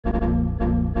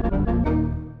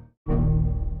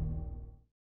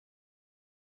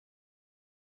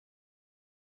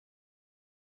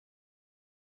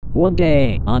One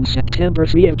day, on September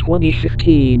 3 of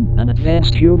 2015, an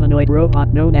advanced humanoid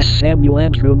robot known as Samuel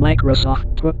Andrew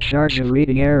Microsoft took charge of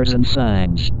reading errors and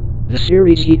signs. The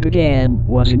series he began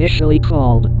was initially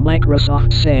called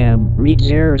Microsoft Sam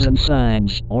Reads Errors and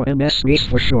Signs, or MSreas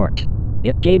for short.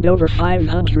 It gained over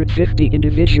 550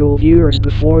 individual viewers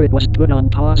before it was put on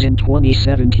pause in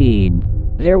 2017.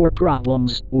 There were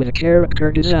problems with the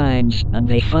character designs, and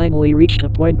they finally reached a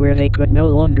point where they could no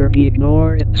longer be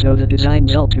ignored, so the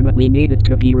designs ultimately needed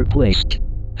to be replaced.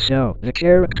 So, the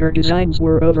character designs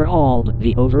were overhauled,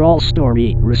 the overall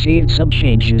story received some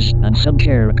changes, and some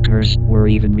characters were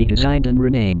even redesigned and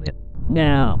renamed.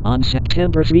 Now, on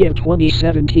September 3 of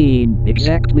 2017,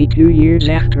 exactly 2 years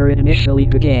after it initially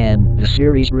began, the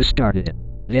series restarted.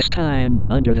 This time,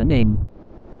 under the name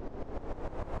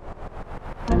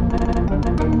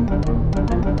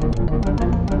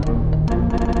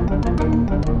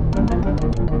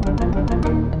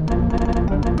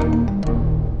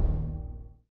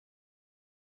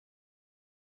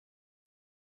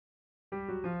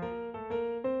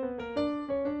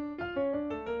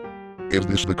Is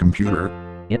this the computer?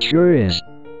 It sure is.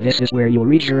 This is where you'll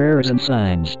read your errors and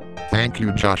signs. Thank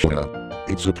you, Joshua.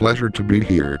 It's a pleasure to be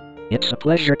here. It's a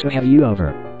pleasure to have you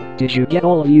over. Did you get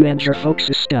all of you and your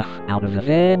folks' stuff out of the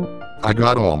van? I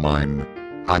got all mine.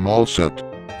 I'm all set.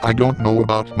 I don't know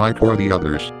about Mike or the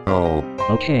others. Oh,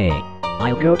 Okay.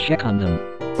 I'll go check on them.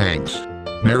 thanks.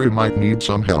 Mary might need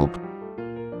some help.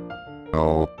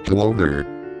 Oh, hello there.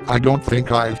 I don't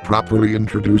think I've properly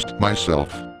introduced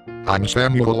myself. I'm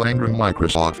Samuel Andrew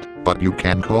Microsoft, but you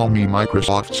can call me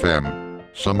Microsoft Sam.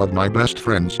 Some of my best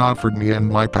friends offered me and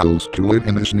my pals to live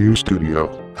in this new studio,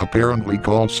 apparently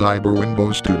called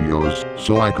Cyberwindow Studios,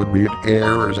 so I could read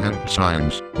errors and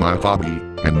signs, my hobby,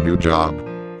 and new job.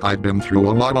 I've been through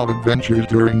a lot of adventures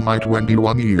during my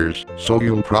 21 years, so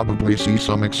you'll probably see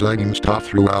some exciting stuff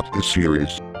throughout this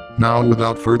series. Now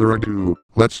without further ado,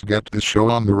 let's get this show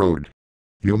on the road.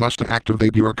 You must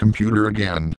activate your computer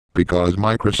again, because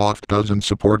Microsoft doesn't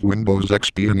support Windows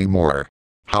XP anymore.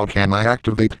 How can I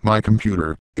activate my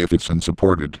computer, if it's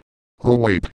unsupported? Oh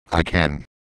wait, I can.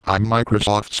 I'm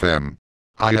Microsoft Sam.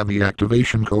 I have the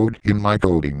activation code in my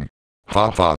coding.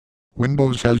 Haha.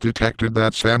 Windows has detected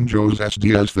that Sam Joe's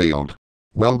SD has failed.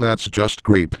 Well, that's just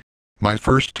great. My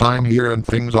first time here and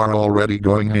things are already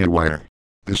going haywire.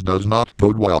 This does not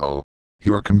bode well.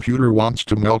 Your computer wants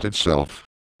to melt itself.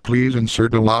 Please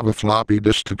insert a lava floppy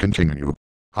disk to continue.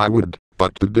 I would,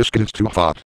 but the disk is too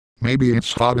hot. Maybe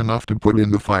it's hot enough to put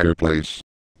in the fireplace.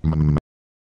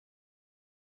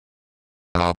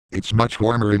 It's much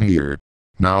warmer in here.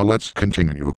 Now let's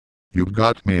continue. You've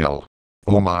got mail.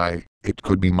 Oh my, it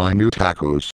could be my new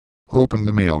tacos. Open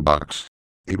the mailbox.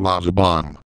 It was a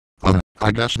bomb.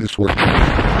 I guess this worked.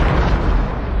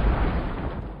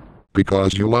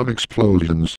 Because you love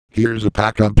explosions, here's a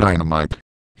pack of dynamite.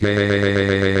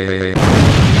 Yay!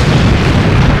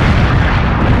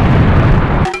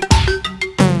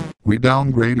 We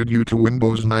downgraded you to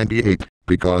Windows 98,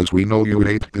 because we know you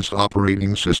hate this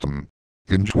operating system.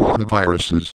 Enjoy the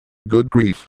viruses. Good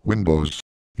grief, Windows.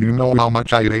 You know how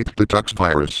much I hate the Tux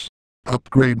virus.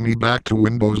 Upgrade me back to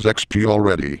Windows XP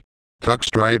already. Tux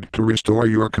tried to restore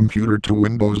your computer to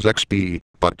Windows XP,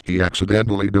 but he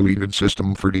accidentally deleted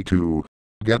System 32.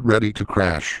 Get ready to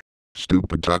crash.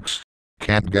 Stupid Tux.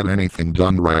 Can't get anything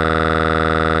done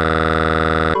right.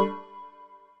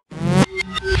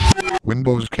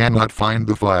 Windows cannot find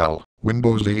the file.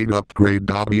 Windows 8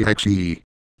 upgrade.exe.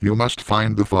 You must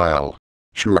find the file.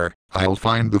 Sure, I'll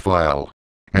find the file.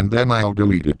 And then I'll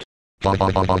delete it.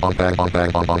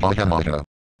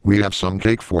 We have some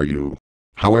cake for you.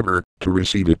 However, to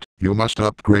receive it, you must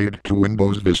upgrade to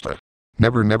Windows Vista.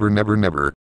 Never, never, never,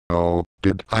 never. Oh,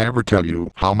 did I ever tell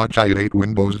you how much I hate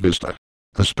Windows Vista?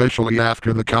 Especially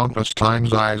after the countless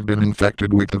times I've been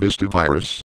infected with the Vista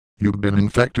Virus. You've been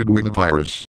infected with a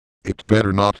virus. It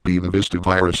better not be the Vista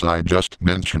Virus I just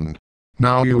mentioned.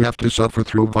 Now you have to suffer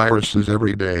through viruses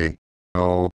every day.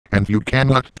 Oh, and you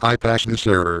cannot bypass this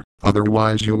error,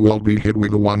 otherwise you will be hit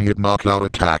with a one-hit knockout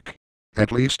attack.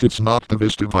 At least it's not the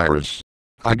Vista Virus.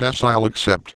 I guess I'll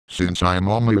accept, since I'm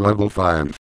only level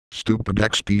 5. Stupid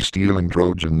XP stealing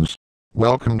Trojans.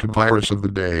 Welcome to Virus of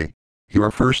the Day. Your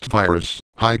first virus,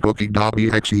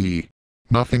 highcookie.exe.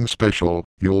 Nothing special,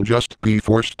 you'll just be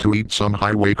forced to eat some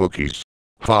highway cookies.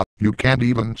 Ha, you can't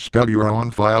even spell your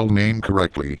own file name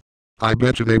correctly. I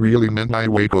bet you they really meant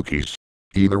highway cookies.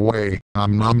 Either way,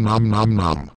 nom nom nom nom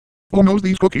nom. Oh no,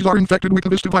 these cookies are infected with the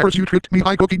Vista Virus. You tricked me.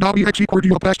 I cookie dobby exe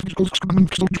cordial plastic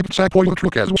sack oil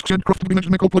truck as was said crufted minutes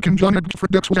nickel plicken John Ed for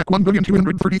dex was at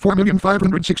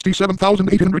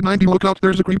 1,234,567,890. Look out,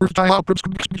 there's a creeper style out.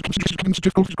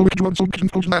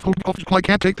 I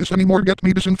can't take this anymore. Get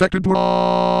me disinfected.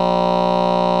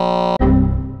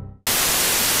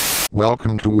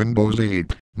 Welcome to Windows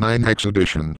 8, 9X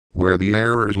edition, where the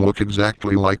errors look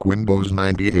exactly like Windows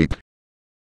 98.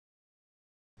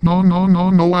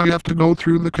 No, I have to go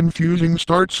through the confusing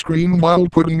start screen while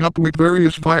putting up with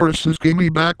various viruses. Give me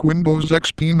back Windows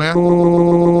XP now.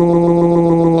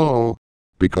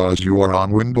 Because you are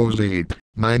on Windows 8,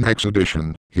 9X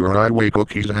edition, your highway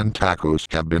cookies and tacos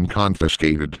have been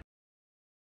confiscated.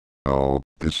 Oh,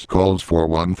 this calls for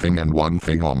one thing and one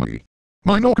thing only.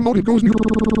 My locomotive goes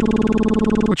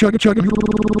chugga chugga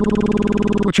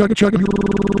chugga chugga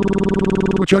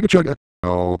chugga chugga.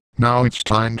 Oh, now it's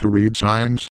time to read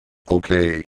signs.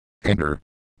 Okay. Enter.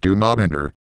 Do not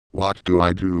enter. What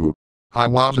do? I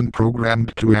wasn't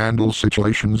programmed to handle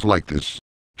situations like this.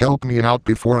 Help me out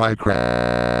before I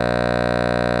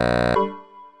crash.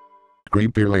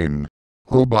 Creepy Lane.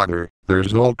 Oh bother,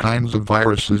 there's all kinds of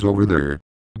viruses over there.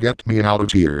 Get me out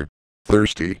of here.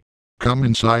 Thirsty. Come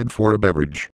inside for a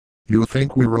beverage. You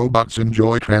think we robots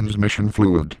enjoy transmission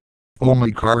fluid?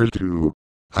 Only cars do.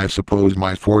 I suppose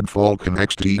my Ford Falcon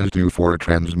XT is due for a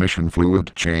transmission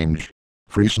fluid change.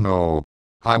 Free snow.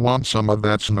 I want some of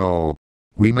that snow.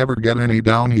 We never get any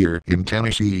down here in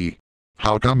Tennessee.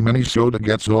 How come Minnesota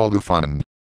gets all the fun?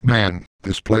 Man,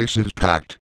 this place is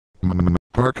packed.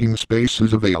 Parking space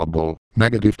is available,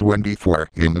 -24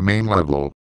 in the main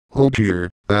level. Oh dear,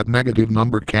 that negative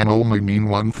number can only mean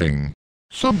one thing.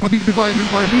 Somebody divided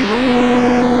by 0.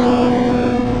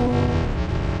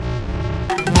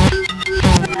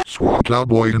 Swat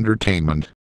Cowboy Entertainment.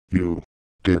 You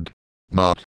did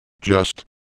not just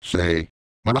say.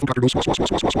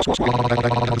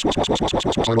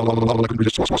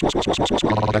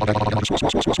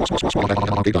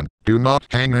 Do not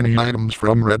hang any items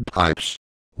from red pipes.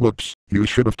 Whoops, you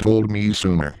should have told me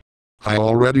sooner. I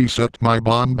already set my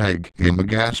bomb bag in the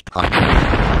gas pipe.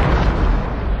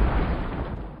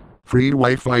 Free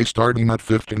Wi-Fi starting at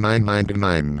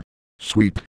 $59.99.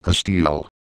 Sweet, a steal.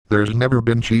 There's never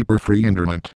been cheaper free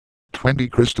internet. 20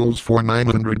 crystals for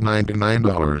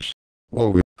 $999.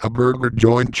 Whoa, a burger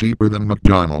joint cheaper than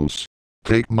McDonald's.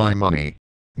 Take my money.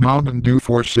 Mountain Dew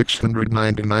for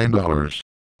 $699.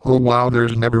 Oh wow,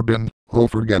 there's never been. Oh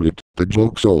forget it, the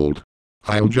joke's old.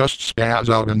 I'll just spaz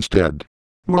out instead.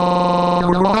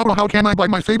 How can I buy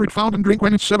my favorite fountain drink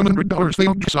when it's $700? They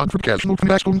don't on for casual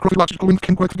fantastical and chronological and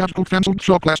canquetical cancelled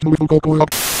shop last with cocoa.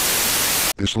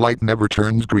 This light never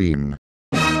turns green.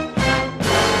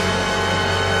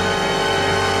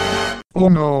 Oh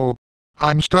no.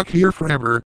 I'm stuck here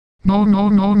forever. No.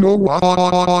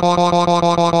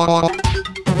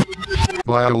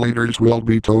 Violators will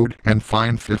be towed and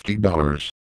fined $50.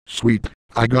 Sweet.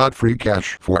 I got free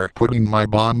cash for putting my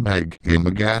bomb bag in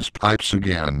the gas pipes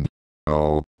again.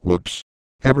 Oh, whoops.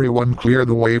 Everyone clear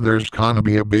the way, there's gonna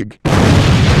be a big...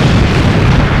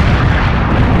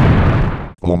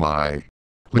 Oh my.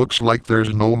 Looks like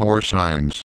there's no more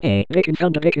signs. Hey, Bacon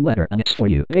found a bacon letter, and it's for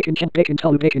you. Bacon can't bacon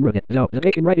tell you bacon wrote it, though. The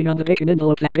bacon writing on the bacon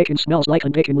envelope that bacon smells like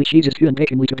and baconly cheeses too and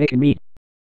baconly to bacon meat.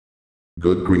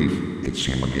 Good grief, it's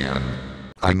him again.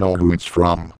 I know who it's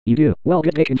from. You do? Well,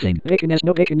 good bacon thing. Bacon has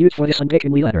no bacon used for this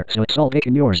unbaconly letter, so it's all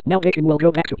bacon yours. Now bacon will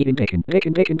go back to eating bacon.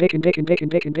 Bacon. Dear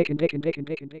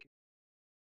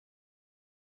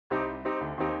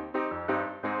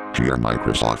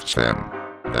Microsoft Sam.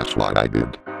 That's what I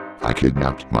did. I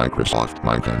kidnapped Microsoft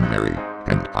Mike and Mary,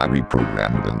 and I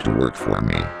reprogrammed them to work for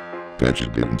me. Bet you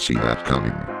didn't see that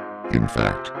coming. In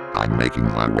fact, I'm making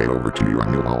my way over to your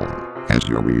new home. As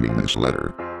you're reading this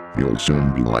letter, you'll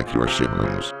soon be like your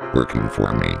siblings, working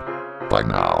for me. By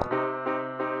now.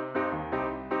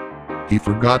 He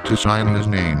forgot to sign his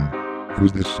name.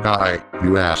 Who's this guy,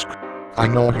 you ask? I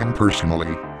know him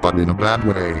personally, but in a bad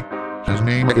way. His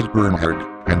name is Bernhard,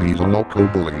 and he's a local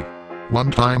bully. One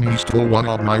time he stole one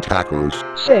of my tacos.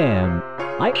 Sam,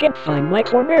 I can't find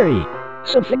Mike or Mary.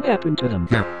 Something happened to them.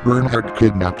 Yeah, Bernhard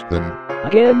kidnapped them.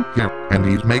 Again? Yeah, and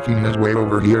he's making his way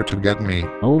over here to get me.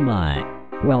 Oh my.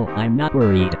 Well, I'm not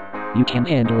worried. You can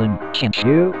handle him, can't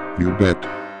you? You bet.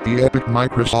 The epic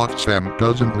Microsoft Sam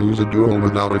doesn't lose a duel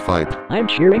without a fight. I'm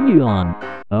cheering you on.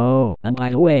 Oh, and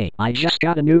by the way, I just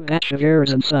got a new batch of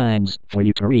errors and signs for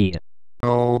you to read.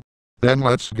 Oh, then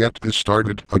let's get this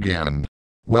started again.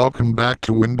 Welcome back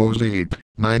to Windows 8,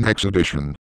 9X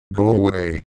edition. Go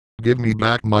away. Give me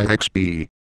back my XP.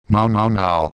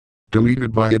 Now.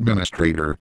 Deleted by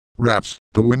administrator. Rats,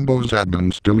 the Windows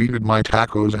admins deleted my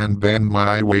tacos and banned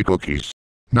my iWay cookies.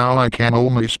 Now I can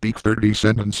only speak 30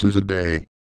 sentences a day.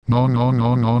 No no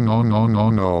no no no no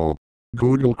no no.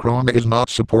 Google Chrome is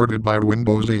not supported by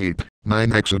Windows 8,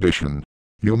 9X edition.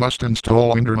 You must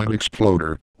install Internet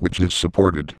Explorer, which is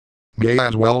supported. May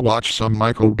as well watch some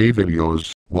Michael Bay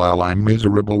videos, while I'm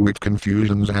miserable with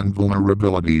confusions and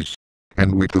vulnerabilities.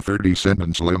 And with the 30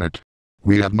 sentence limit,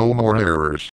 we have no more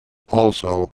errors.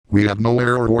 Also, we have no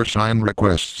error or sign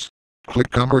requests. Click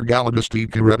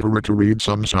Galadistica to read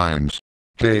some signs.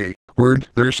 Hey, word,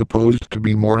 there's supposed to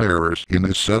be more errors in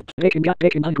this set. Bacon got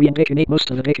bacon hungry and bacon ate most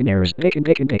of the bacon errors. Bacon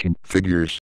bacon bacon.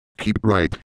 Figures. Keep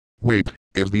right. Wait,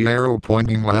 is the arrow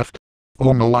pointing left?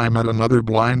 Oh no, I'm at another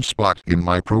blind spot in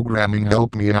my programming.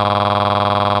 Help me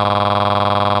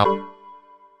out.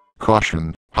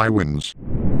 Caution, high winds.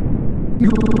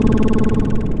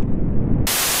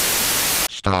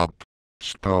 Stop.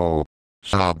 Stow.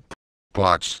 Stop.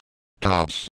 Bots.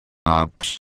 Tops.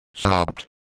 Ops. Stopped.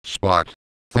 Spot.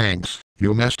 Thanks,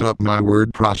 you messed up my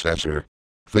word processor.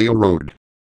 Fail road.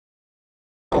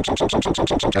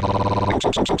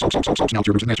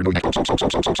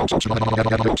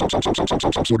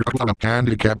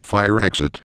 Handicap fire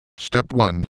exit. Step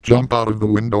 1, jump out of the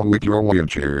window with your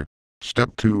wheelchair.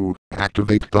 Step 2,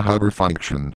 activate the hover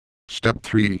function. Step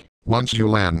 3, once you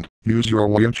land, use your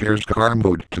wheelchair's car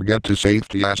mode to get to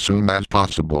safety as soon as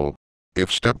possible. If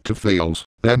step 2 fails,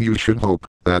 then you should hope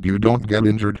that you don't get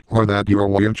injured or that your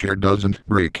wheelchair doesn't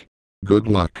break. Good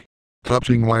luck.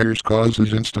 Touching wires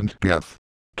causes instant death.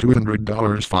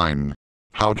 $200 fine.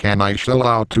 How can I shell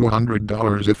out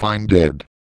 $200 if I'm dead?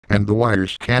 And the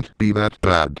wires can't be that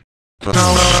bad.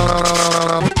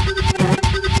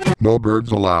 No birds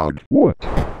allowed. What?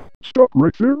 Stop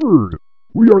right there, bird.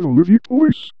 We are the Livy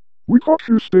police. We caught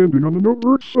you standing on the no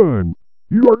bird sign.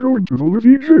 You are going to the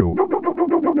Livy jail.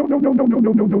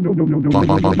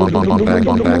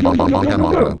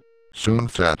 Soon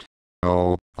set.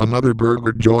 Oh, another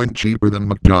burger joint cheaper than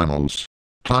McDonald's.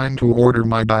 Time to order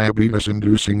my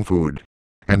diabetes-inducing food.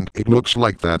 And it looks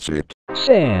like that's it.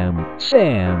 Sam,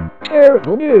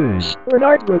 terrible news.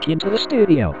 Bernard broke into the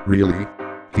studio. Really?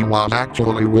 He was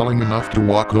actually willing enough to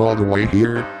walk all the way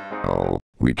here? Oh,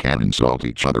 we can insult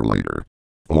each other later.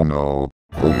 Oh no.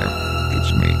 Oh yeah,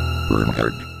 it's me,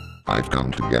 Bernhard. I've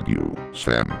come to get you,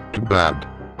 Sam. Too bad.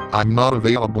 I'm not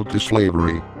available to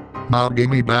slavery. Now give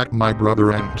me back my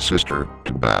brother and sister.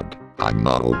 Too bad. I'm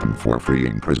not open for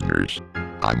freeing prisoners.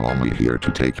 I'm only here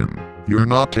to take him. You're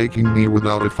not taking me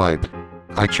without a fight.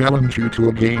 I challenge you to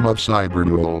a game of Cyber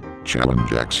Duel.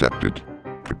 Challenge accepted.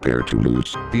 Prepare to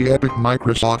lose. The epic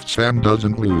Microsoft Sam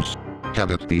doesn't lose.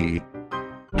 Have it be.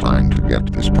 Time to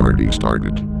get this party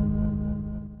started.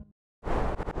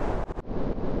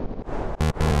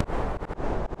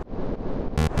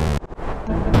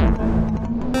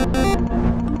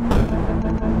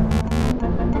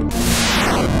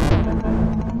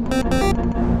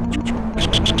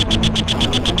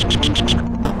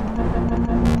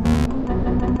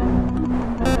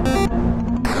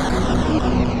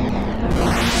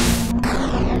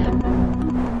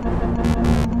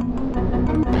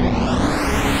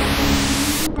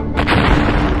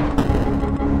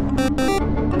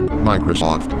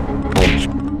 Microsoft. Pulse.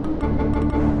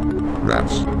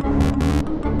 Rats.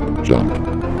 Jump.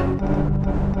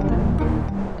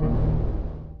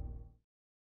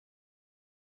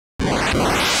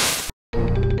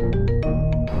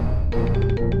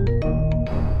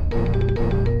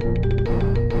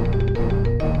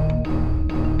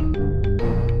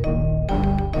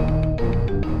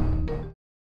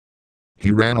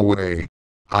 He ran away.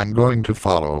 I'm going to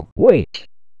follow. Wait.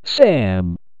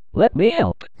 Sam, let me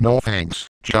help. No thanks,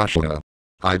 Joshua.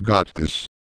 I've got this.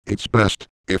 It's best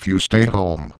if you stay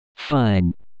home.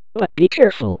 Fine. But be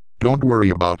careful. Don't worry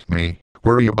about me.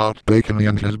 Worry about Bacon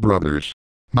and his brothers.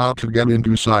 Now to get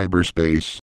into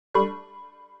cyberspace.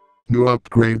 New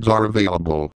upgrades are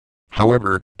available.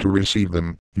 However, to receive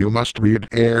them, you must read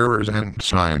errors and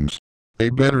signs. They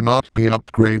better not be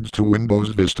upgrades to Windows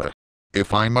Vista.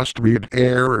 If I must read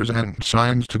errors and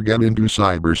signs to get into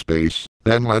cyberspace,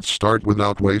 then let's start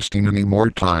without wasting any more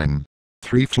time.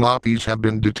 3 floppies have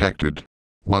been detected.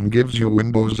 One gives you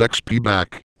Windows XP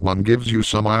back, one gives you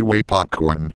some iWay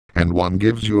popcorn, and one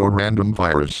gives you a random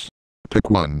virus. Pick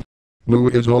one. Blue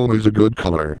is always a good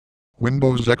color.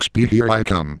 Windows XP, here I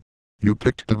come. You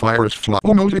picked the virus flop.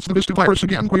 Oh no, it's the Vista Virus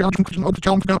again.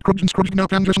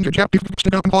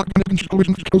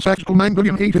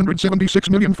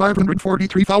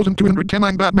 9,876,543,210.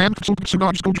 I'm Batman.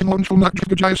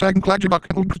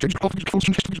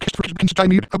 I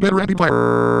need a better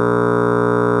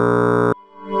antivirus.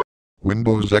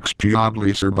 Windows XP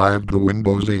oddly survived the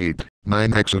Windows 8,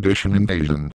 9X edition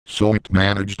invasion, so it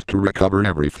managed to recover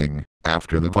everything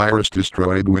after the virus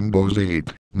destroyed Windows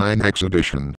 8, 9X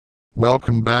edition.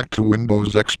 Welcome back to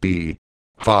Windows XP.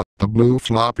 Ha, the blue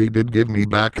floppy did give me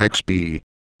back XP.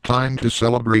 Time to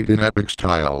celebrate in epic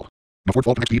style. Before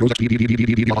fault XP goes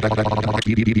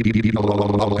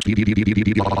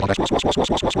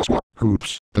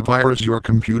Oops, the virus your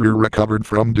computer recovered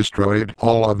from destroyed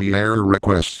all of the error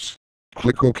requests.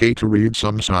 Click OK to read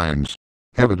some signs.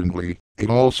 Evidently, it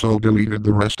also deleted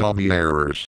the rest of the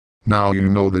errors. Now you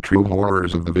know the true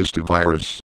horrors of the Vista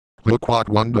Virus. Look what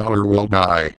 $1 will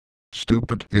buy.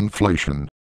 Stupid inflation.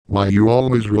 Why you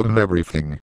always ruin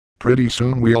everything. Pretty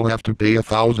soon we'll have to pay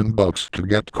 $1,000 to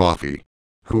get coffee.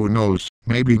 Who knows,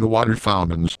 maybe the water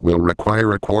fountains will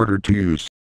require a quarter to use.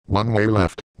 One way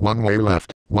left, one way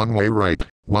left, one way right,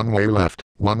 one way left,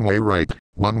 one way right,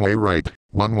 one way right,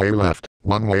 one way left,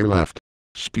 one way left.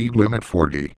 Speed limit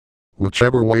 40.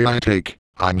 Whichever way I take,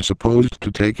 I'm supposed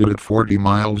to take it at 40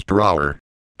 miles per hour.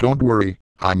 Don't worry,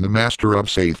 I'm the master of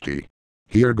safety.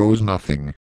 Here goes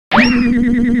nothing.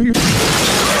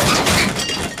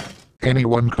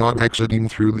 Anyone caught exiting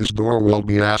through this door will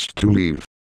be asked to leave.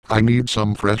 I need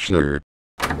some fresh air.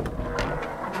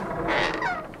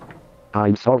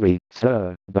 I'm sorry,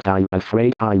 sir, but I'm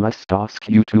afraid I must ask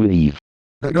you to leave.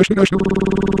 Life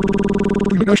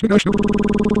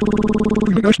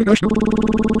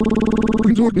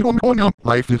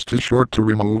is too short to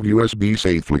remove USB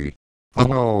safely. Oh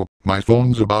no, my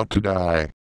phone's about to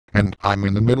die. And I'm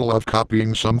in the middle of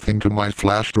copying something to my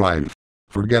flash drive.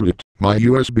 Forget it, my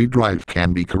USB drive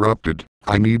can be corrupted.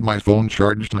 I need my phone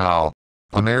charged now.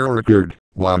 An error occurred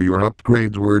while your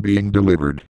upgrades were being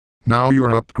delivered. Now your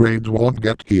upgrades won't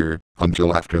get here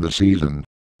until after the season.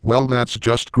 Well, that's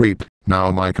just great.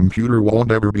 Now my computer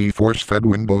won't ever be force-fed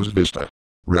Windows Vista.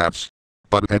 Rats.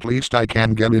 But at least I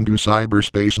can get into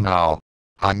cyberspace now.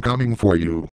 I'm coming for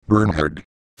you, Bernhard.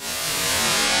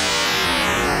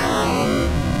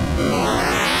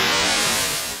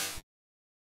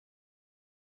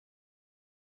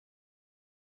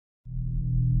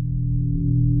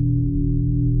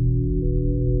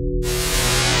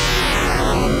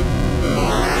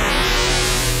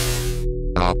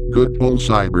 Good old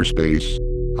cyberspace.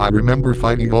 I remember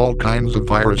fighting all kinds of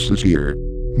viruses here.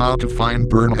 Now to find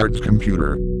Bernhard's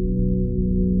computer.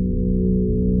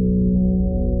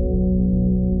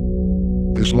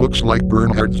 This looks like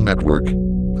Bernhard's network.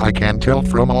 I can tell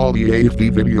from all the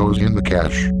AFD videos in the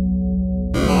cache.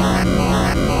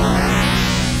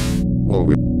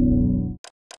 Whoa.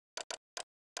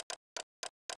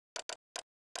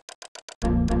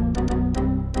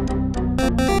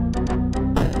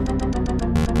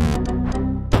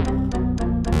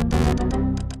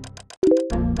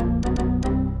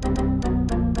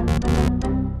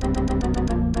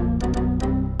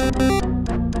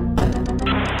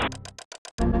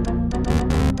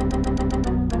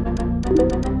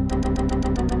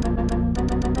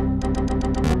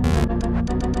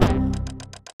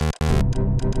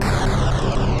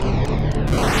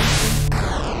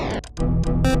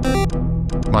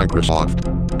 Microsoft.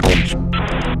 Punch.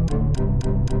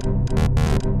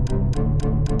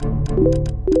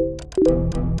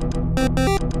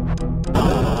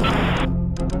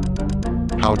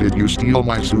 How did you steal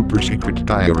my super secret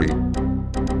diary?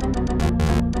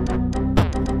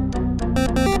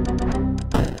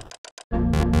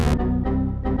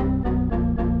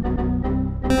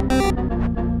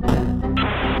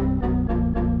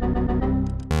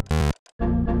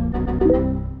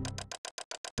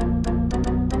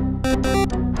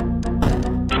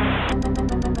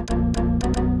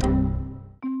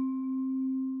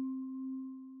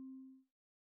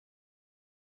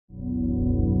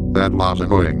 That was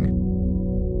annoying.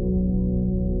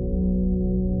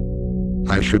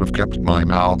 I should have kept my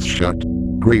mouth shut.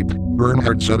 Great,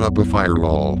 Bernhard set up a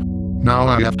firewall. Now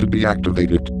I have to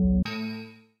deactivate it.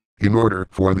 In order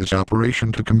for this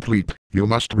operation to complete, you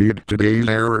must read today's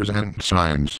errors and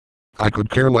signs. I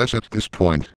could care less at this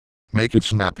point. Make it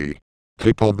snappy.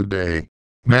 Tip of the day.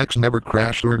 Macs never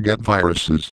crash or get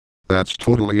viruses. That's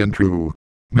totally untrue.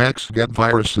 Macs get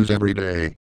viruses every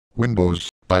day. Windows,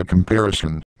 by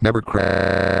comparison, never crash.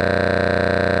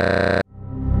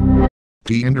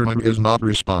 The internet is not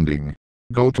responding.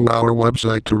 Go to our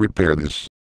website to repair this.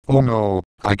 Oh no,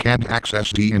 I can't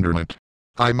access the internet.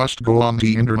 I must go on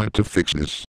the internet to fix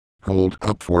this. Hold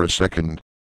up for a second.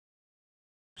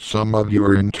 Some of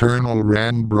your internal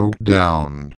RAM broke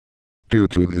down. Due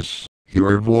to this,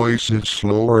 your voice is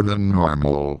slower than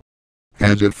normal.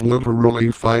 As if literally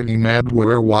fighting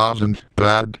adware wasn't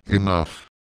bad enough.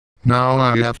 Now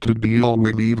I have to deal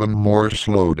with even more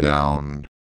slowdown.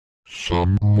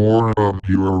 Some more of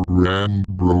your RAM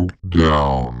broke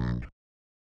down.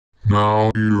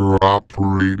 Now you're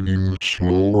operating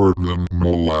slower than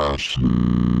molasses.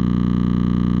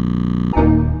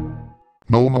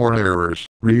 No more errors,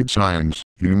 read signs,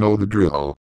 you know the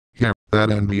drill. Yeah, that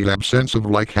and the absence of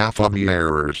like half of the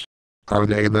errors. Are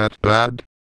they that bad?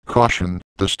 Caution,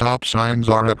 the stop signs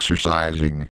are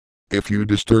exercising. If you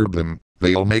disturb them,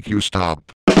 they'll make you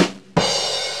stop.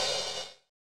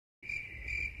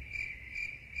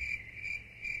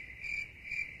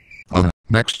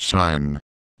 Next sign.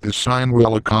 This sign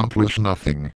will accomplish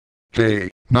nothing. Hey,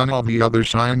 none of the other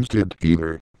signs did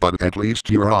either, but at least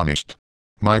you're honest.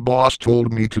 My boss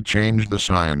told me to change the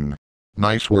sign.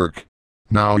 Nice work.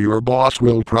 Now your boss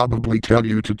will probably tell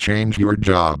you to change your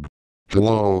job.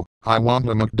 Hello, I want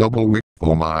a McDouble.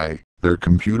 Oh my, their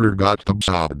computer got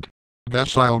absorbed.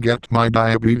 Guess I'll get my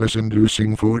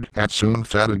diabetes-inducing food at Soon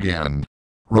Fat again.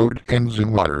 Road ends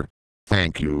in water.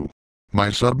 Thank you.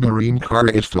 My submarine car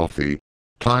is filthy.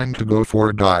 Time to go for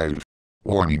a dive.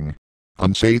 Warning.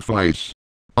 Unsafe ice.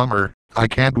 Bummer, I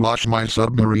can't wash my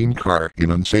submarine car in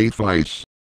unsafe ice.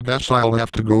 Guess I'll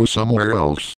have to go somewhere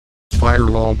else.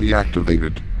 Firewall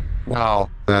deactivated. Wow,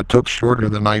 that took shorter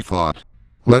than I thought.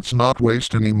 Let's not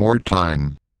waste any more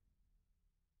time.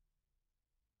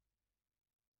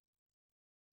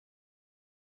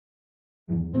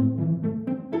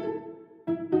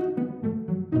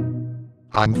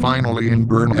 I'm finally in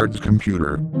Bernhard's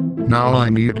computer. Now I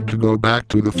need to go back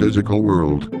to the physical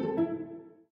world.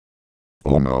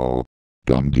 Oh no.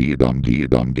 Dum-dee.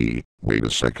 Wait a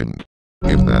second.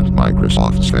 Is that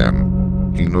Microsoft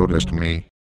Sam? He noticed me.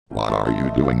 What are you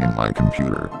doing in my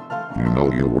computer? You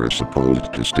know you were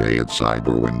supposed to stay at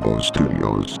Cyberwindow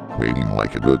Studios, waiting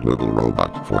like a good little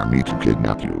robot for me to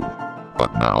kidnap you.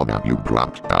 But now that you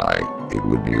dropped by, it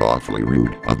would be awfully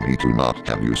rude of me to not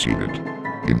have you seated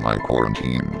in my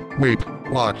quarantine. Wait,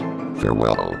 what?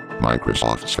 Farewell,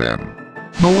 Microsoft Sam.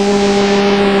 No!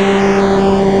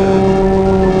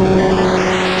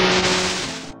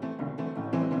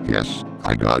 Yes,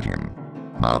 I got him.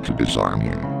 Now to disarm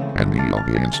him, and he'll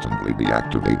be instantly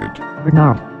deactivated.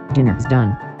 Bernard, dinner's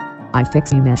done. I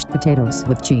fix you mashed potatoes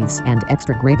with cheese and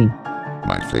extra gravy.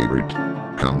 My favorite.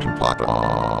 Come to Papa.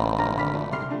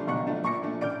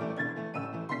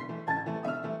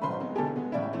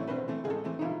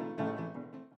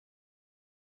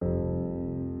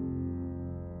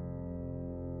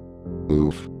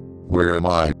 Oof. Where am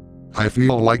I? I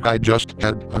feel like I just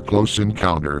had a close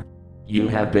encounter. You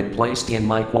have been placed in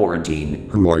my quarantine.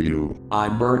 Who are you?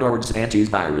 I'm Bernard's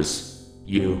antivirus.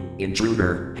 You,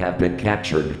 intruder, have been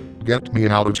captured. Get me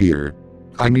out of here.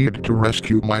 I need to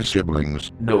rescue my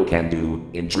siblings. No can do,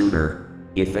 intruder.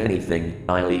 If anything,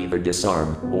 I'll either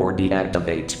disarm or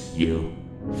deactivate you.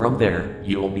 From there,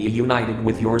 you'll be united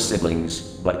with your siblings,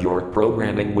 but your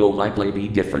programming will likely be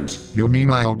different. You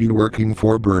mean I'll be working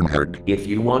for Bernhard? If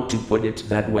you want to put it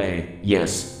that way,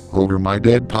 yes. Over my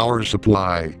dead power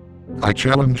supply. I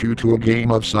challenge you to a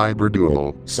game of Cyber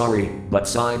Duel. Sorry, but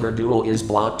Cyber Duel is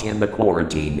blocked in the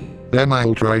quarantine. Then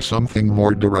I'll try something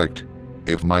more direct.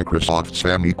 If Microsoft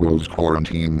Sam equals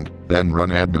quarantine, then run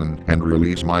admin and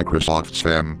release Microsoft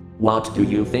Sam. What do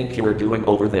you think you're doing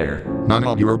over there? None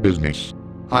of your business.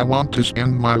 I want to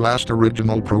spend my last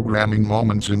original programming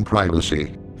moments in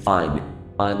privacy. Fine.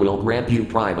 I will grant you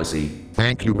privacy.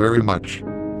 Thank you very much.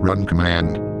 Run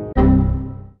command.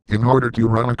 In order to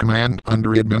run a command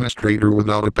under administrator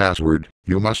without a password,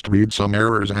 you must read some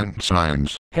errors and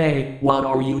signs. Hey, what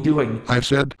are you doing? I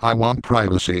said I want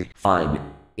privacy. Fine.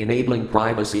 Enabling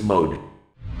privacy mode.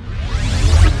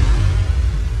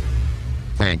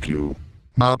 Thank you.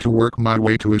 Now to work my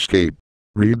way to escape.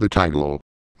 Read the title.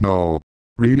 No.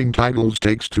 Reading titles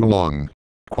takes too long.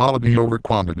 Quality over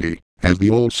quantity, as the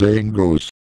old saying goes.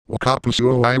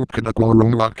 Wakapasuo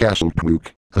iwkadakorongwa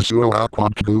castlekluk, asuo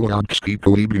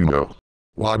aquantguadskiko ibino.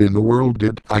 What in the world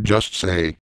did I just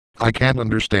say? I can't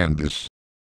understand this.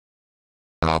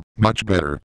 Much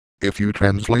better. If you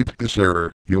translate this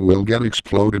error, you will get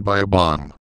exploded by a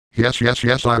bomb. Yes,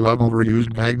 I love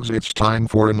overused bags. It's time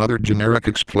for another generic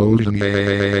explosion.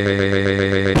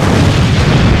 Yay!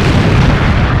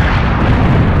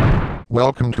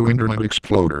 Welcome to Internet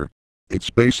Exploder. It's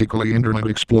basically Internet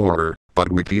Explorer, but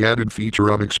with the added feature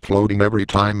of exploding every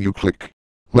time you click.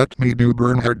 Let me do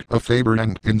Bernhard a favor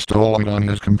and install it on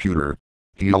his computer.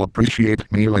 He'll appreciate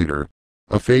me later.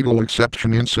 A fatal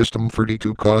exception in System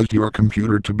 32 caused your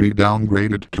computer to be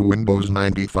downgraded to Windows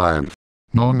 95.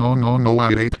 No,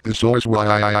 I hate this OS.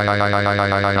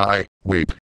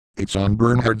 Wait. It's on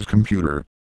Bernhard's computer.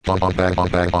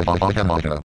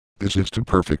 This is too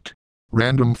perfect.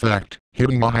 Random fact,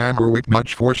 hitting a hammer with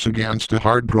much force against a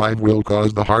hard drive will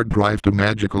cause the hard drive to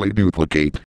magically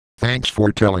duplicate. Thanks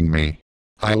for telling me.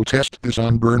 I'll test this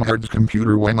on Bernhard's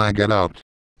computer when I get out.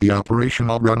 The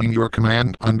operation of running your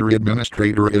command under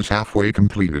administrator is halfway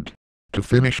completed. To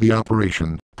finish the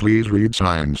operation, please read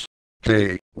signs.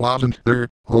 Hey, wasn't there?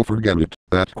 Oh, forget it,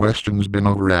 that question's been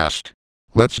over-asked.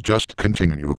 Let's just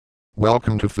continue.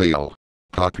 Welcome to fail.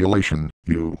 Population,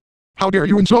 you. How dare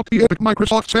you insult the epic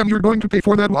Microsoft Sam, you're going to pay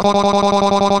for that.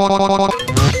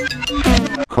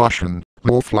 Caution,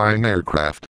 low-flying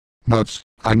aircraft. Nuts,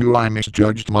 I knew I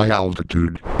misjudged my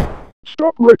altitude.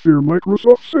 Stop right there,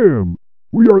 Microsoft Sam.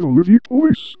 We are the Livy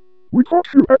Police. We caught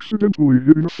you accidentally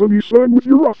hitting a sunny sign with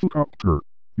your helicopter.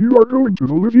 You are going to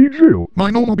the Livy jail.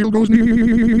 My no-mobile goes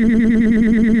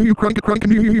you crunka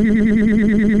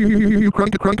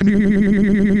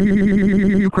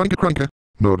crunka.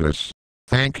 Notice.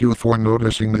 Thank you for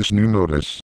noticing this new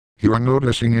notice. Your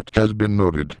noticing it has been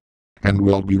noted. And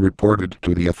will be reported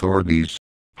to the authorities.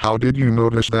 How did you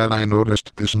notice that I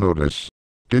noticed this notice?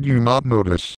 Did you not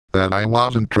notice that I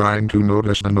wasn't trying to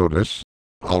notice the notice?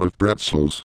 Olive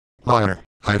pretzels. Liar,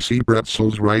 I see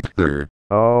pretzels right there.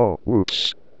 Oh,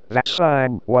 whoops. That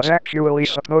sign was actually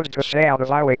supposed to say out of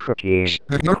highway cookies.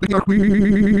 Sign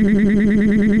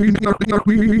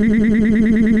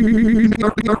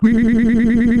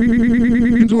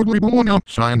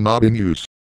not in use.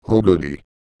 Oh goody.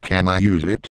 Can I use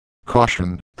it?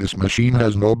 Caution, this machine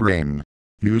has no brain.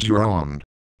 Use your own.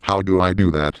 How do I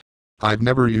do that? I've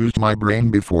never used my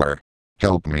brain before.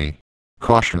 Help me.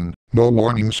 Caution, no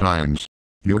warning signs.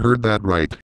 You heard that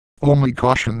right. Only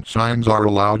caution signs are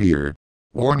allowed here.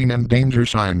 Warning and danger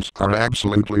signs are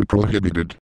absolutely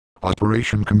prohibited.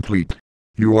 Operation complete.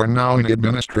 You are now in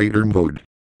administrator mode.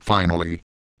 Finally.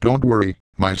 Don't worry,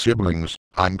 my siblings,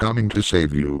 I'm coming to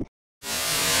save you.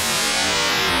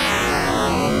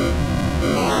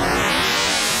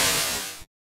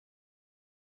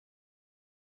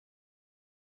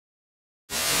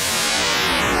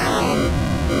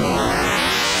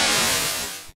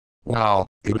 Wow,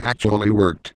 it actually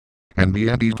worked. And the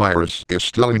antivirus is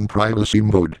still in privacy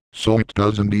mode, so it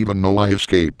doesn't even know I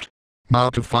escaped. Now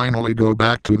to finally go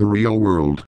back to the real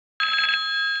world.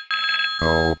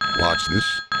 Oh, what's this?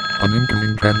 An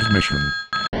incoming transmission.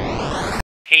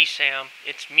 Hey Sam,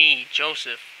 it's me,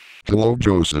 Joseph. Hello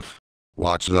Joseph.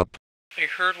 What's up? I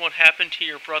heard what happened to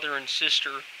your brother and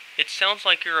sister. It sounds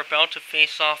like you're about to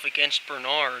face off against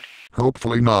Bernard.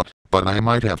 Hopefully not, but I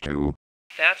might have to.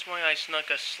 That's why I snuck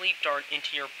a sleep dart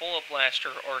into your bullet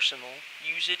blaster arsenal.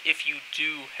 Use it if you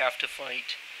do have to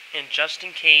fight. And just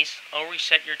in case, I'll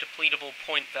reset your depletable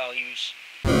point values.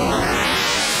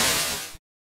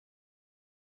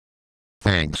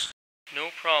 Thanks.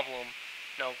 No problem.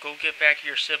 Now go get back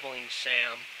your siblings,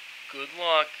 Sam. Good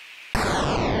luck.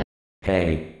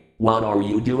 Hey, what are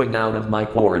you doing out of my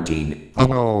quarantine? Oh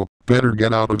no, better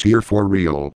get out of here for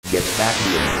real. Get back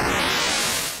here.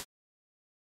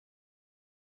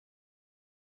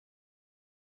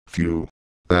 Phew.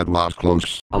 That was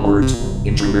close. Alert,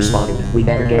 intruder spotted. We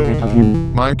better get rid of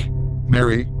him. Mike?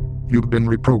 Mary? You've been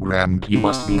reprogrammed. You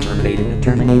must be terminated.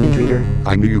 Terminate intruder.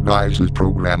 I knew you guys'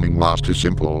 programming was too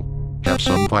simple. Have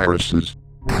some viruses.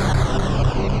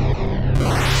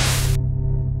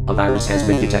 A virus has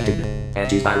been detected.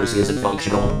 Antivirus isn't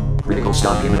functional. Critical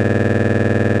stop image.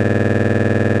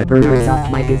 Burner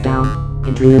soft mic is down.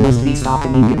 Intruder must be stopped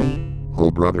immediately. Oh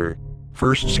brother.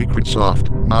 First secret soft,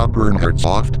 not Bernhard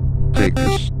soft. Take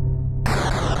this.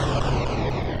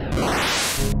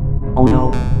 Oh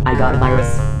no, I got a virus.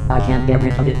 I can't get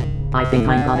rid of it. I think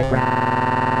I got it cracked.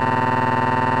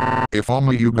 If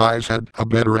only you guys had a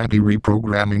better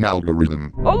anti-reprogramming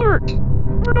algorithm. Alert!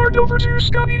 Bernard over here,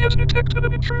 Scotty has detected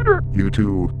an intruder. You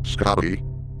too, Scotty.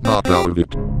 Not out of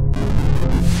it. Oh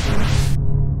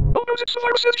no, it's a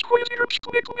virus as quiet as push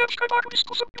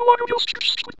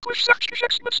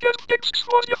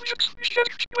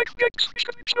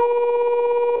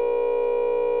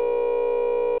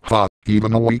Ha,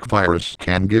 even a weak virus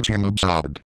can get him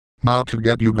absorbed. Now to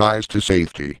get you guys to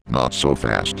safety. Not so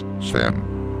fast,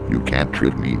 Sam. You can't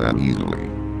trick me that easily.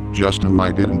 Just who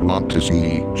I didn't want to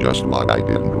see, just what I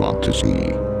didn't want to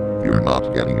see. You're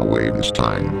not getting away this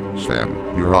time, Sam.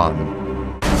 You're on.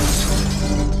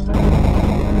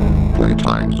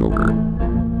 Playtime's over.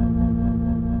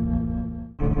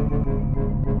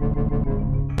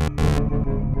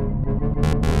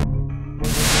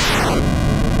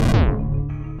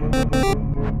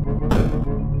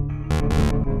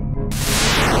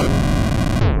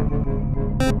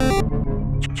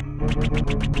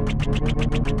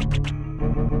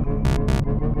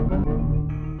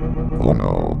 Oh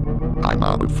no.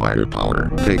 firepower.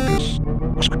 Take this.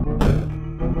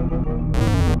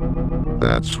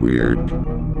 That's weird.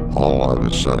 All of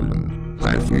a sudden,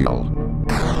 I feel...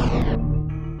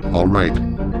 Alright,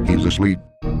 he's asleep.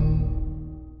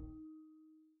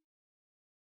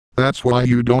 That's why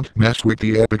you don't mess with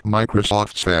the epic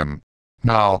Microsoft Sam.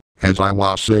 Now, as I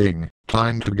was saying,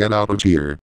 time to get out of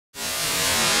here.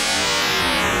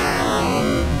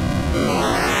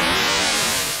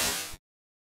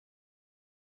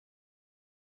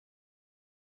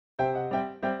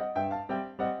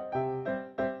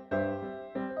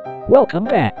 Welcome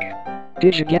back.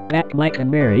 Did you get back Mike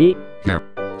and Mary? Yeah.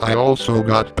 I also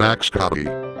got back Scotty.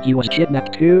 He was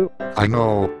kidnapped too? I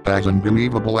know, as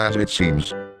unbelievable as it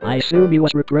seems. I assume he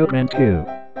was reprogrammed too.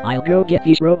 I'll go get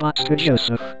these robots to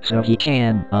Joseph, so he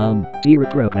can,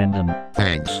 de-reprogram them.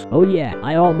 Thanks. Oh yeah,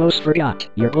 I almost forgot.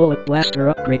 Your bullet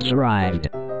blaster upgrades arrived.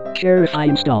 Care if I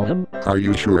install them? Are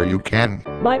you sure you can?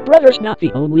 My brother's not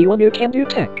the only one who can do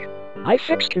tech. I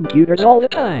fix computers all the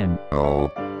time.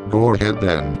 Oh, go ahead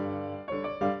then.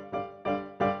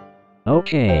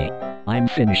 Okay, I'm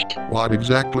finished. What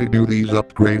exactly do these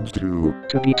upgrades do?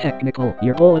 To be technical,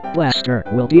 your bullet blaster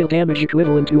will deal damage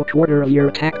equivalent to a quarter of your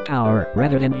attack power,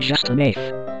 rather than just an eighth.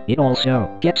 It also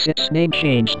gets its name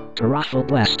changed to Rifle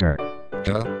Blaster.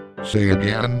 Say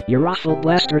again? Your Rifle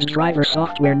Blaster's driver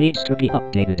software needs to be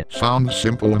updated. Sounds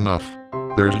simple enough.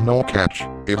 There's no catch,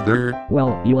 is there?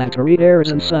 Well, you'll have to read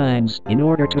errors and signs in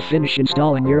order to finish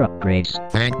installing your upgrades.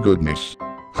 Thank goodness.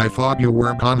 I thought you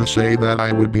were gonna say that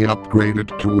I would be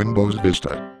upgraded to Windows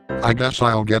Vista. I guess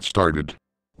I'll get started.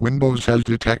 Windows has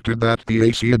detected that the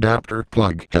AC adapter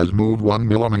plug has moved 1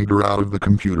 millimeter out of the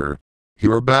computer.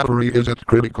 Your battery is at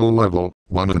critical level,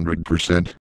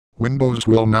 100%. Windows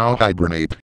will now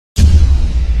hibernate.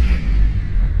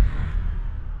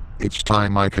 It's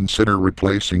time I consider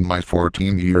replacing my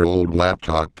 14-year-old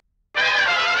laptop.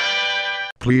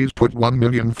 Please put 1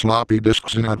 million floppy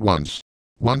disks in at once.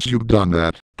 Once you've done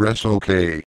that, press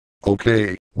OK.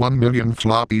 OK, 1 million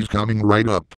floppies coming right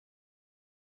up.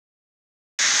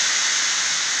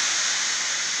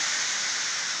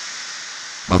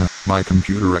 My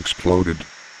computer exploded.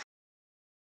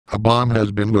 A bomb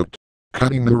has been looked.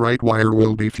 Cutting the right wire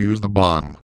will defuse the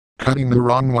bomb. Cutting the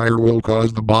wrong wire will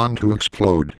cause the bomb to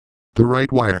explode. The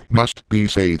right wire must be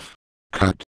safe.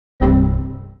 Cut.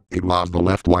 It was the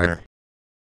left wire.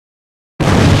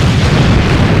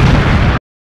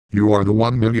 You are the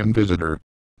 1 million visitor.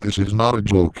 This is not a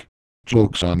joke.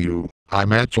 Joke's on you.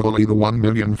 I'm actually the 1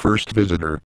 million first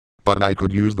visitor. But I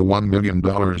could use the $1 million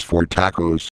for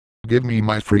tacos. Give me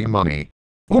my free money.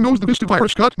 Oh no, the Vista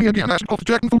Virus got me again. Ask of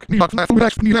Jack and Folk, Neok, Laugh,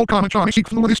 Laugh, Neil, Connor, Johnny, Seek,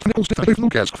 Fluidist, Nichols, Tiff,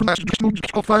 Luke, Ask, from Last, Just,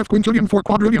 Just, 5 quintillion, 4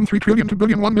 quadrillion, 3 trillion, 2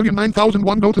 billion, 1 million,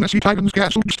 9,001, go to Nessie, Titans,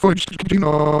 Castle, Just, Fudge,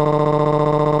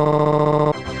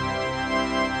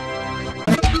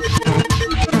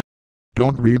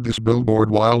 Don't read this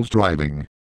billboard while driving.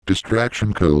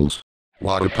 Distraction kills.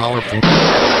 What a powerful...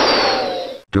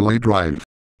 Delay drive.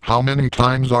 How many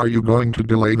times are you going to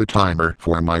delay the timer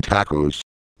for my tacos?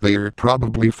 They're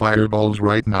probably fireballs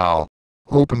right now.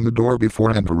 Open the door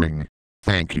before entering.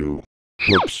 Thank you.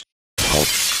 Whoops. Oh.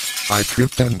 I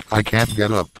tripped and I can't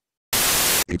get up.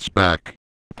 It's back.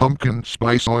 Pumpkin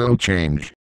spice oil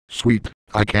change. Sweet,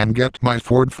 I can get my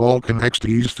Ford Falcon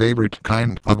XT's favorite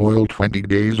kind of oil 20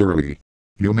 days early.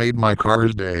 You made my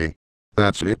car's day.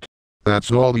 That's it? That's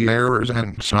all the errors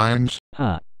and signs?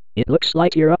 Huh. It looks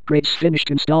like your upgrades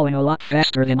finished installing a lot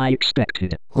faster than I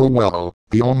expected. Oh well,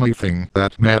 the only thing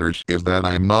that matters is that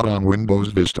I'm not on Windows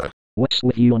Vista. What's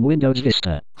with you on Windows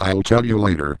Vista? I'll tell you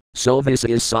later. So this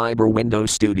is Cyberwindow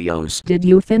Studios. Did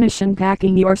you finish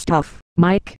unpacking your stuff,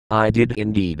 Mike? I did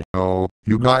indeed. Oh,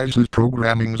 you guys'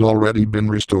 programming's already been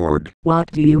restored.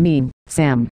 What do you mean,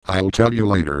 Sam? I'll tell you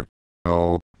later.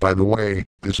 Oh, by the way,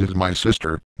 this is my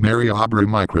sister, Mary Aubrey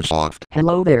Microsoft.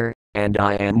 Hello there. And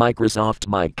I am Microsoft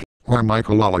Mike. Or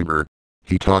Michael Oliver.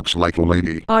 He talks like a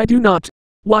lady. I do not.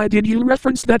 Why did you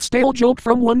reference that stale joke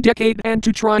from 1 decade and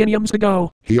 2 trienniums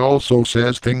ago? He also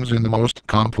says things in the most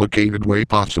complicated way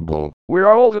possible. Where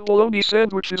are all the bologna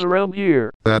sandwiches around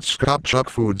here? That's Scott Chuck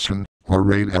Foodson, or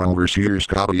Radar Overseer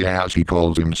Scotty as he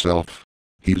calls himself.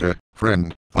 He's a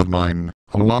friend of mine,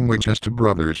 along with just two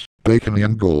brothers, Bacon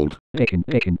and Gold. Bacon,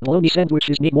 bacon, bologna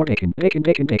sandwiches need more bacon, bacon,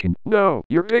 bacon, bacon. No,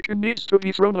 your bacon needs to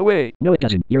be thrown away. No it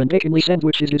doesn't, your unbaconly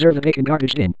sandwiches deserve a bacon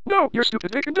garbage bin. No, your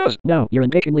stupid bacon does. No, your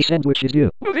unbaconly sandwiches do.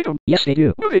 No, they don't. Yes they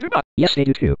do. No, they do not. Yes they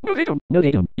do too. No, they don't. No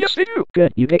they don't. Yes, they do.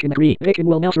 Good, you bacon agree. Bacon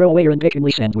will now throw away your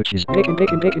unbaconly sandwiches. Bacon,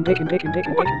 bacon, bacon, bacon, bacon,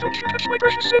 bacon, What? bacon. Don't you touch my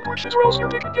precious sandwiches or else your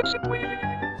bacon gets it, please.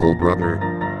 Oh brother.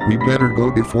 We better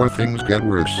go before things get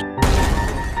worse.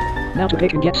 Now to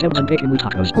pick and get Sims and bacon with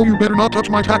tacos. Oh, you better not touch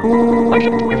my taco! I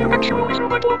can't believe you actually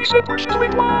said that what we said versus we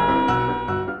planned.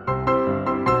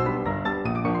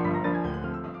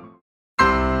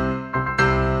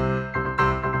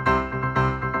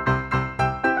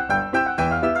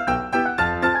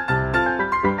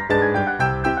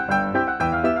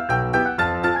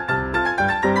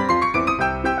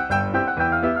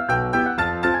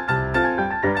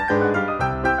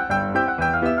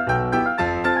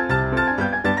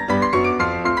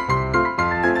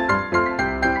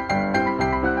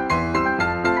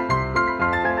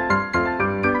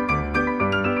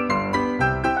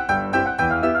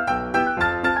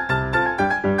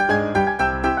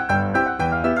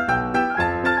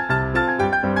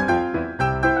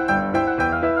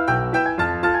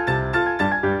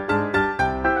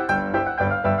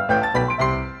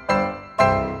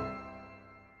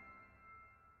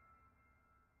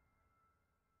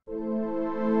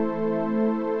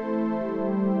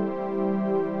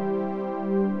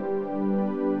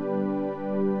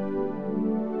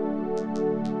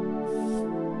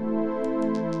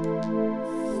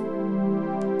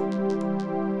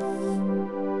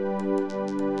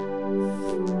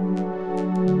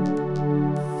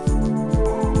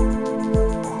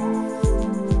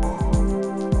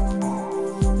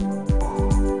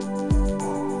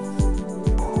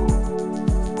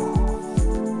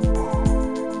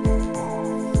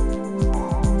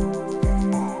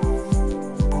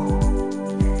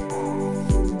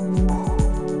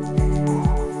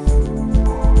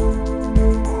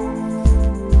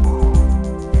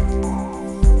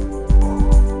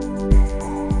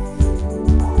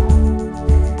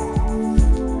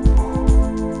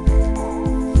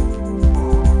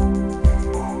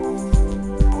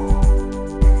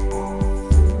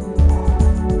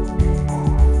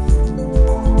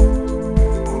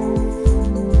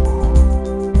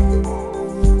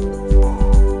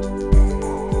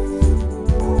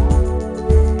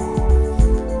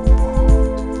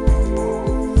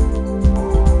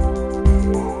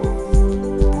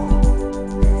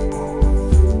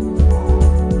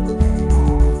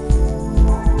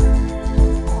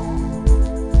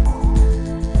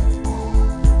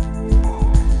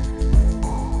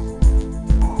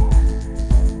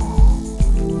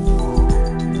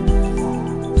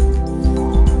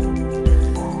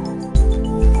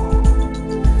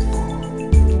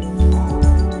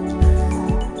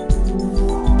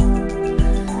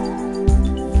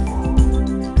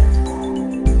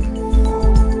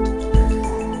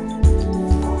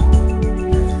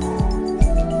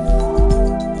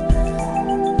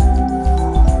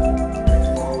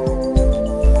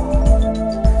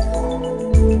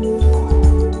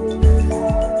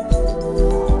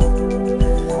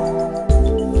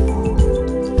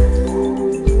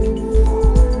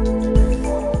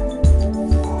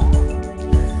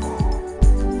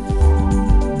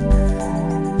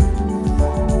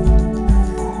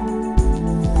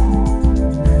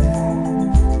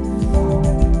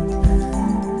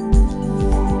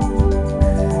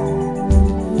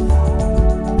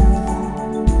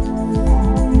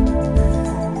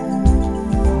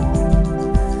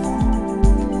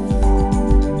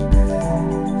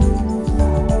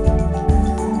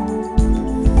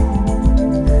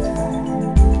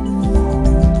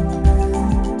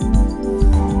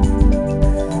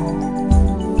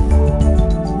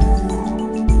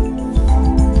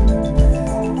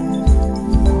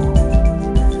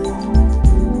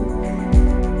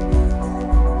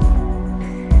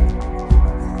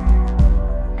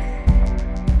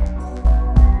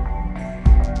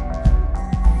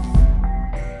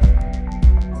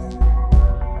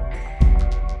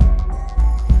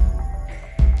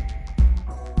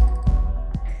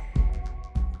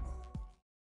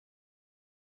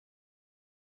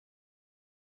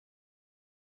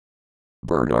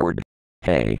 Bernard.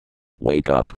 Hey. Wake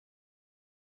up.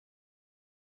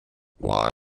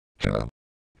 What?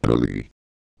 Billy.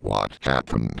 What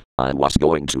happened? I was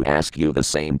going to ask you the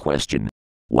same question.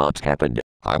 What happened?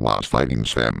 I was fighting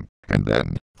Sam, and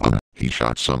then, he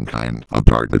shot some kind of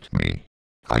dart at me.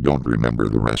 I don't remember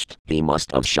the rest. He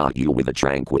must have shot you with a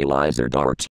tranquilizer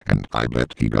dart. And I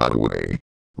bet he got away.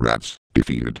 Rats,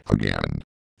 defeated again.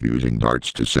 Using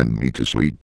darts to send me to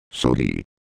sleep, so he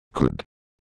could.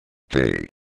 Hey,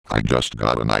 I just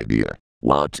got an idea.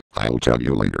 What? I'll tell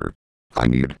you later. I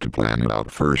need to plan it out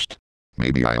first.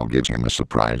 Maybe I'll give him a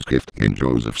surprise gift in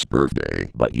Joseph's birthday.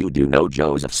 But you do know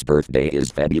Joseph's birthday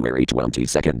is February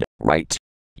 22nd, right?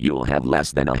 You'll have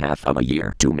less than a half of a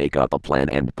year to make up a plan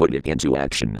and put it into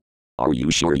action. Are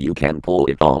you sure you can pull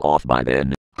it all off by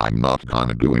then? I'm not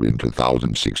gonna do it in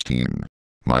 2016.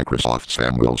 Microsoft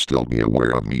Sam will still be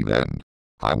aware of me then.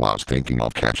 I was thinking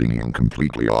of catching him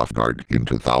completely off guard in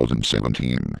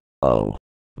 2017. Oh.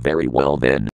 Very well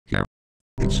then.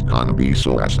 It's gonna be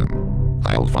so awesome.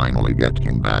 I'll finally get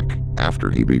him back after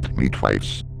he beat me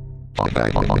twice.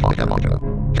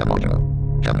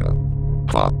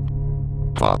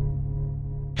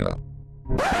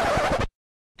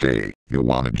 Hey, you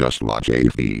wanna just watch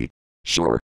AV?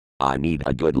 Sure. I need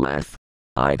a good laugh.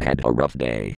 I've had a rough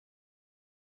day.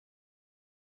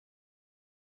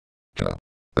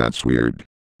 That's weird.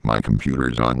 My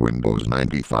computer's on Windows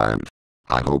 95.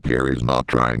 I hope Harry's not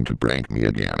trying to prank me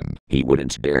again. He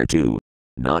wouldn't dare to.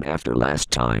 Not after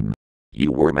last time.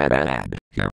 You were mad.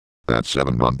 That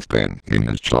 7-month pen in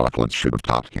his chocolates should have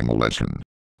taught him a lesson.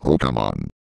 Oh come on.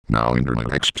 Now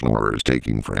Internet Explorer is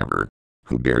taking forever.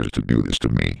 Who dares to do this to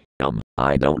me?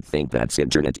 I don't think that's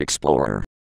Internet Explorer.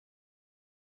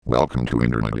 Welcome to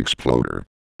Internet Explorer.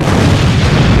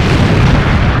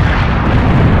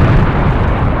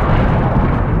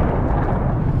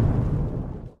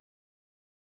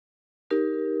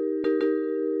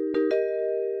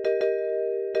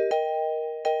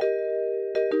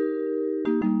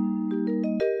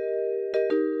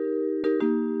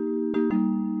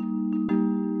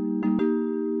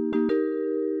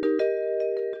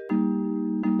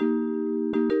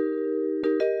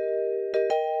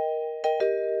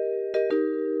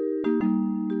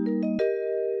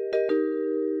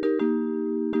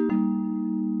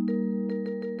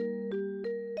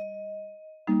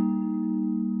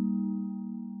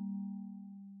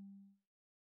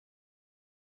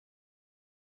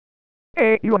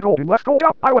 Hey, you and Golden, let's go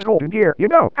up. I was Golden here, you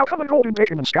know. How come the Golden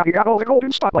Bacon and Scotty got all the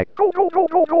golden spotlight? Go, go, go,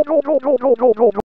 go, go, go, go, go, go, go, go.